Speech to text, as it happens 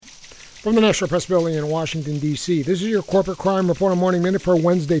From the National Press Building in Washington, D.C., this is your Corporate Crime Reporter Morning Minute for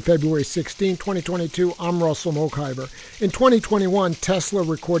Wednesday, February 16, 2022. I'm Russell Mokhiber. In 2021, Tesla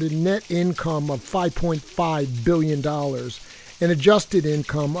recorded net income of $5.5 billion and adjusted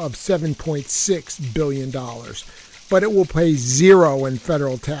income of $7.6 billion. But it will pay zero in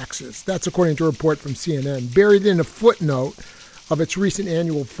federal taxes. That's according to a report from CNN. Buried in a footnote of its recent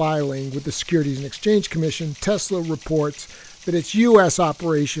annual filing with the Securities and Exchange Commission, Tesla reports that its U.S.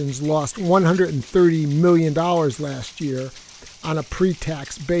 operations lost $130 million last year on a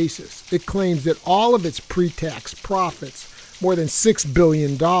pre-tax basis. It claims that all of its pre-tax profits, more than $6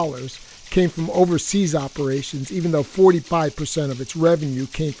 billion, came from overseas operations, even though 45% of its revenue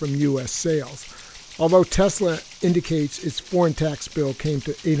came from U.S. sales. Although Tesla indicates its foreign tax bill came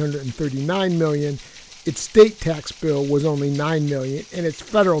to $839 million, its state tax bill was only $9 million, and its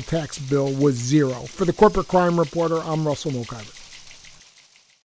federal tax bill was zero. For the Corporate Crime Reporter, I'm Russell Mokhiber.